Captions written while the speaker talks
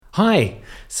Hi.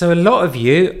 So a lot of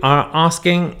you are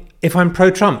asking if I'm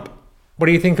pro-Trump. What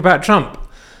do you think about Trump?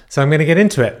 So I'm going to get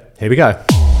into it. Here we go.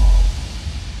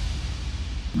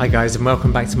 Hi guys, and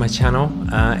welcome back to my channel.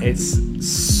 It's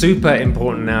super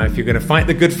important now. If you're going to fight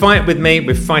the good fight with me,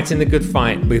 we're fighting the good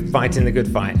fight. We're fighting the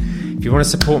good fight. If you want to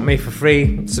support me for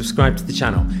free, subscribe to the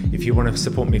channel. If you want to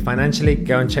support me financially,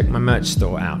 go and check my merch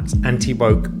store out.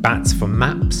 Anti-woke bats for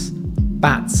maps,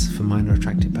 bats for minor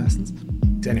attractive persons.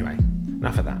 Anyway,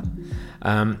 enough of that.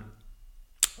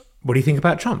 What do you think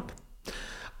about Trump?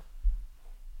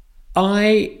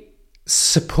 I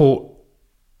support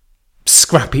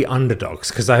scrappy underdogs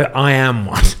because I am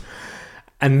one.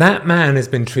 And that man has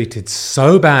been treated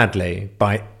so badly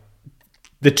by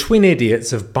the twin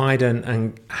idiots of Biden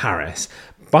and Harris.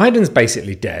 Biden's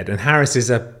basically dead and Harris is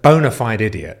a bona fide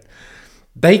idiot.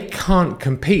 They can't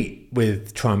compete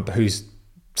with Trump, who's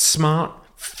smart,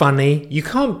 funny. You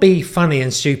can't be funny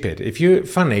and stupid. If you're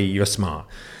funny, you're smart.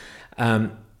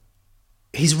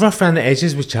 He's rough around the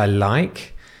edges, which I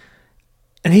like.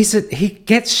 And he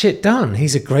gets shit done.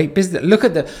 He's a great business. Look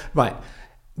at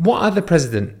what other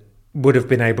president would have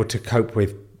been able to cope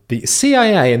with the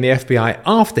CIA and the FBI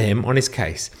after him on his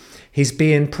case? He's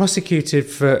being prosecuted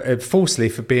for falsely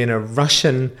for being a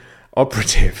Russian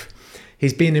operative.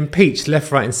 He's being impeached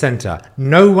left, right and centre.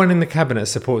 No one in the cabinet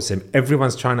supports him.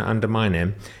 Everyone's trying to undermine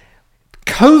him.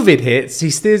 COVID hits. He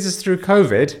steers us through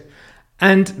COVID.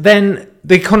 And then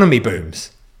the economy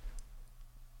booms.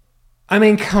 I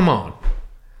mean, come on.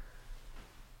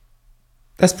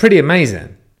 That's pretty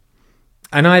amazing.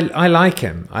 And I like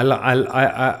him.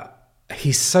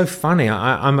 He's so funny.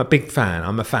 I'm a big fan.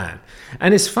 I'm a fan.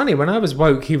 And it's funny, when I was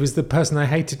woke, he was the person I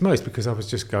hated most because I was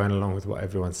just going along with what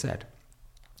everyone said.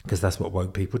 Because that's what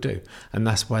woke people do. And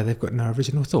that's why they've got no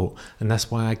original thought. And that's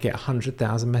why I get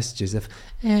 100,000 messages of,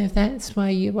 oh, that's why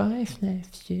your wife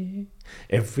left you.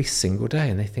 Every single day.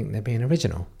 And they think they're being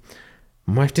original.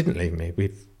 My wife didn't leave me.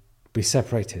 We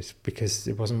separated because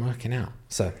it wasn't working out.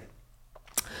 So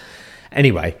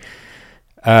anyway,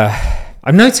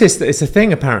 I've noticed that it's a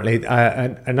thing apparently.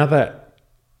 Another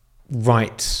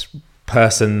right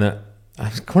person that I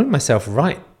was calling myself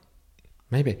right,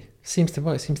 maybe. Seems to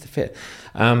work, seems to fit.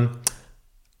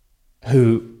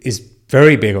 Who is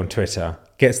very big on Twitter,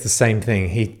 gets the same thing.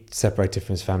 He separated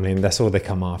from his family and that's all they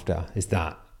come after is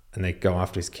that. And they go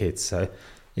after his kids. So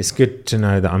it's good to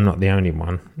know that I'm not the only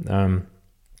one.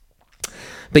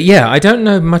 But yeah, I don't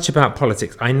know much about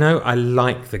politics. I know I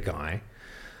like the guy.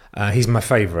 He's my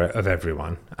favourite of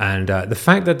everyone. And the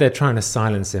fact that they're trying to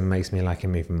silence him makes me like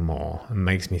him even more and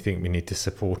makes me think we need to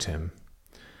support him.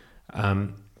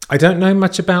 I don't know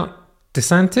much about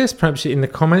DeSantis. Perhaps in the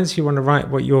comments you want to write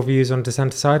what your views on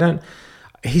DeSantis are.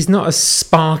 He's not as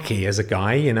sparky as a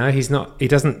guy, you know. He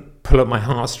doesn't pull up my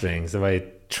heartstrings the way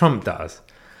Trump does.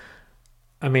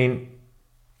 I mean,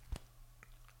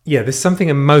 yeah, there's something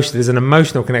emotional. There's an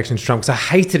emotional connection to Trump because I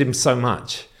hated him so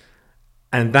much.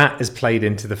 And that has played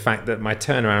into the fact that my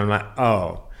turnaround, I'm like,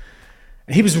 oh,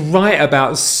 he was right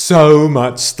about so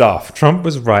much stuff. Trump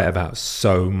was right about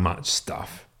so much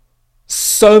stuff.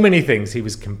 So many things he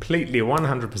was completely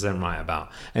 100% right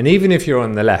about. And even if you're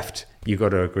on the left, you got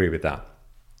to agree with that.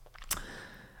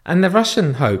 And the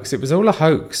Russian hoax, it was all a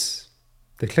hoax.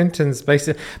 The Clintons,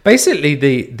 basically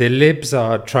the libs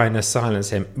are trying to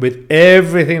silence him with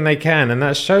everything they can. And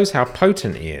that shows how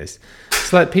potent he is.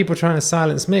 It's like people trying to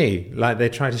silence me, like they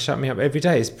try to shut me up every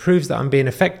day. It proves that I'm being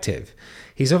effective.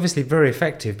 He's obviously very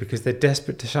effective because they're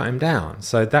desperate to shut him down.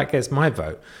 So that gets my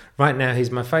vote. Right now, he's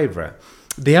my favourite.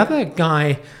 The other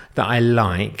guy that I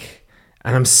like,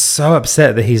 and I'm so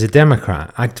upset that he's a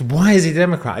Democrat. Why is he a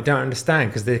Democrat? I don't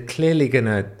understand, because they're clearly going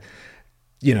to,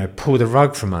 pull the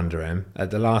rug from under him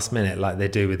at the last minute like they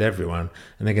do with everyone.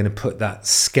 And they're going to put that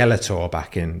Skeletor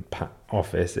back in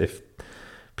office.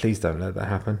 Please don't let that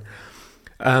happen.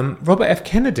 Robert F.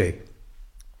 Kennedy.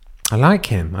 I like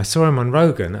him. I saw him on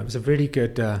Rogan. That was a really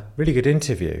good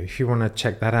interview. If you want to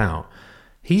check that out.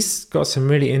 He's got some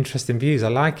really interesting views. I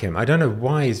like him. I don't know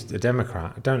why he's a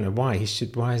Democrat. I don't know why.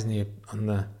 Why isn't he on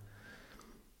the...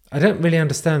 I don't really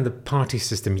understand the party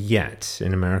system yet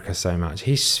in America so much.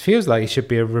 He feels like he should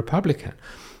be a Republican.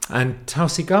 And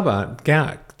Tulsi Gabbard,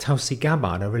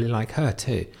 I really like her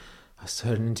too. I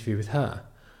heard an interview with her.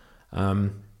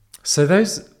 I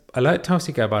like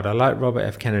Tulsi Gabbard, I like Robert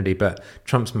F. Kennedy, but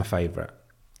Trump's my favourite.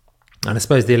 And I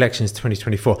suppose the election is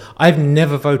 2024. I've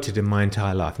never voted in my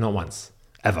entire life, not once.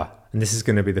 Ever. And this is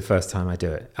going to be the first time I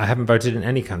do it. I haven't voted in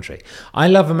any country. I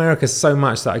love America so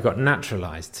much that I got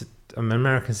naturalized. I'm an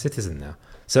American citizen now.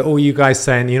 So all you guys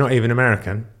saying you're not even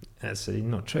American, that's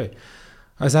not true.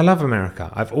 As I love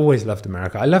America. I've always loved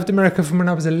America. I loved America from when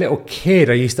I was a little kid.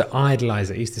 I used to idolize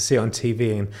it. I used to see it on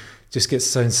TV and just get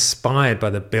so inspired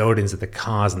by the buildings, of the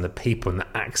cars and the people and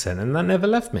the accent. And that never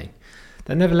left me.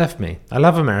 That never left me. I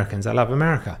love Americans. I love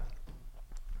America.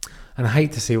 And I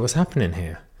hate to see what's happening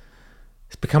here.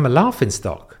 It's become a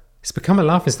laughingstock. It's become a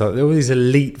laughingstock. There are all these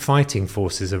elite fighting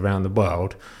forces around the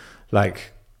world,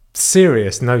 like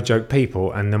serious, no joke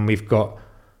people. And then we've got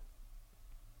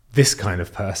this kind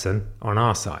of person on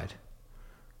our side,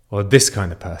 or this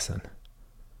kind of person,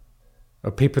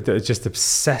 or people that are just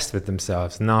obsessed with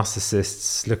themselves,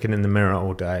 narcissists looking in the mirror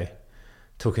all day,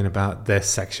 talking about their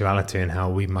sexuality and how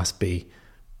we must be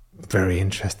very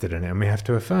interested in it and we have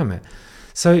to affirm it.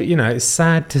 So, it's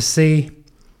sad to see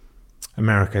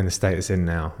America in the state it's in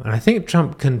now. And I think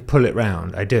Trump can pull it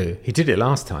round. I do. He did it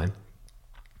last time.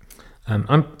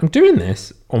 I'm doing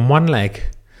this on one leg.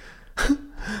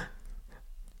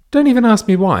 Don't even ask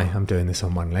me why I'm doing this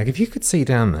on one leg. If you could see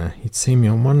down there, you'd see me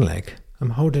on one leg.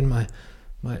 I'm holding my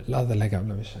other leg up.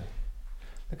 Let me show you.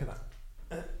 Look at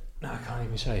that. No, I can't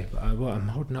even show you. But I'm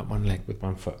holding up one leg with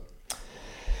one foot.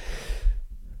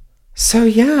 So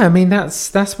yeah, I mean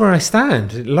that's where I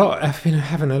stand. I've been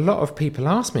having a lot of people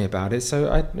ask me about it,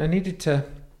 so I needed to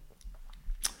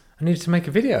make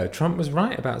a video. Trump was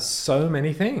right about so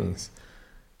many things,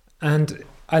 and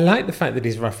I like the fact that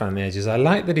he's rough around the edges. I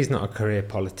like that he's not a career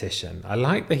politician. I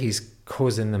like that he's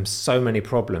causing them so many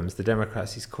problems.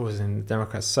 He's causing the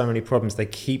Democrats so many problems. They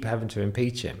keep having to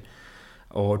impeach him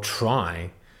or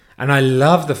try. And I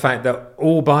love the fact that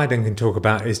all Biden can talk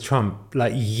about is Trump,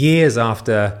 like years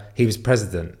after he was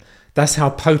president. That's how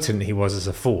potent he was as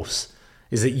a force,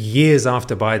 is that years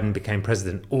after Biden became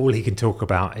president, all he can talk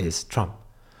about is Trump.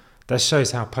 That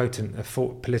shows how potent a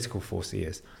political force he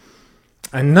is.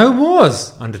 And no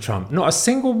wars under Trump, not a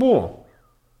single war.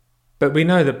 But we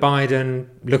know that Biden,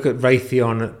 look at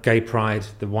Raytheon at Gay Pride,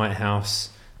 the White House,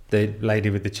 the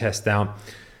lady with the chest out,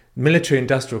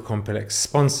 military-industrial complex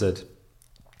sponsored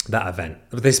that event.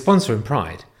 They sponsor in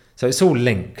Pride. So it's all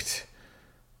linked.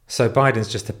 So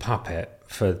Biden's just a puppet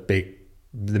for the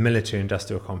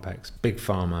military-industrial complex, big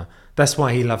pharma. That's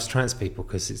why he loves trans people,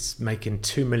 because it's making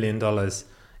 $2 million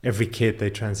every kid they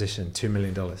transition, $2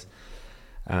 million.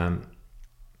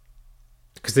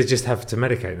 Because they just have to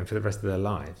medicate them for the rest of their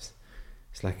lives.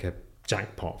 It's like a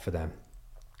jackpot for them.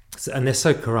 And they're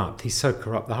so corrupt. He's so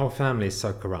corrupt. The whole family is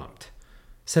so corrupt.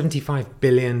 $75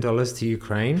 billion to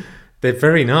Ukraine. They're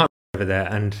very Nazi over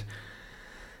there, and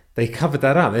they covered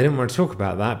that up. They didn't want to talk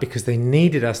about that because they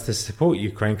needed us to support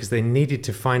Ukraine, because they needed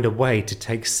to find a way to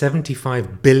take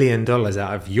 $75 billion out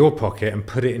of your pocket and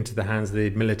put it into the hands of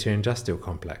the military-industrial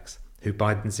complex, who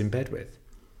Biden's in bed with.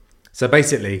 So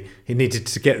basically, he needed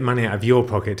to get money out of your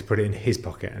pocket to put it in his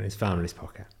pocket and his family's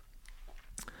pocket.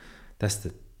 That's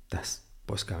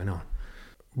what's going on.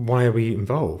 Why are we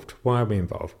involved?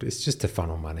 It's just to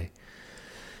funnel money.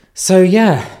 So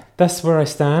yeah, that's where I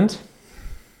stand.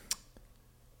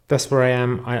 That's where I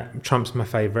am. Trump's my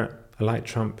favourite. I like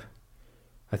Trump.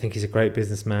 I think he's a great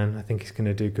businessman. I think he's going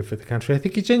to do good for the country. I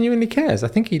think he genuinely cares.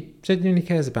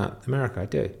 About America. I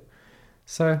do.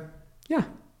 So yeah.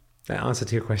 That answer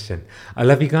to your question. I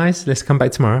love you guys. Let's come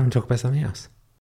back tomorrow and talk about something else.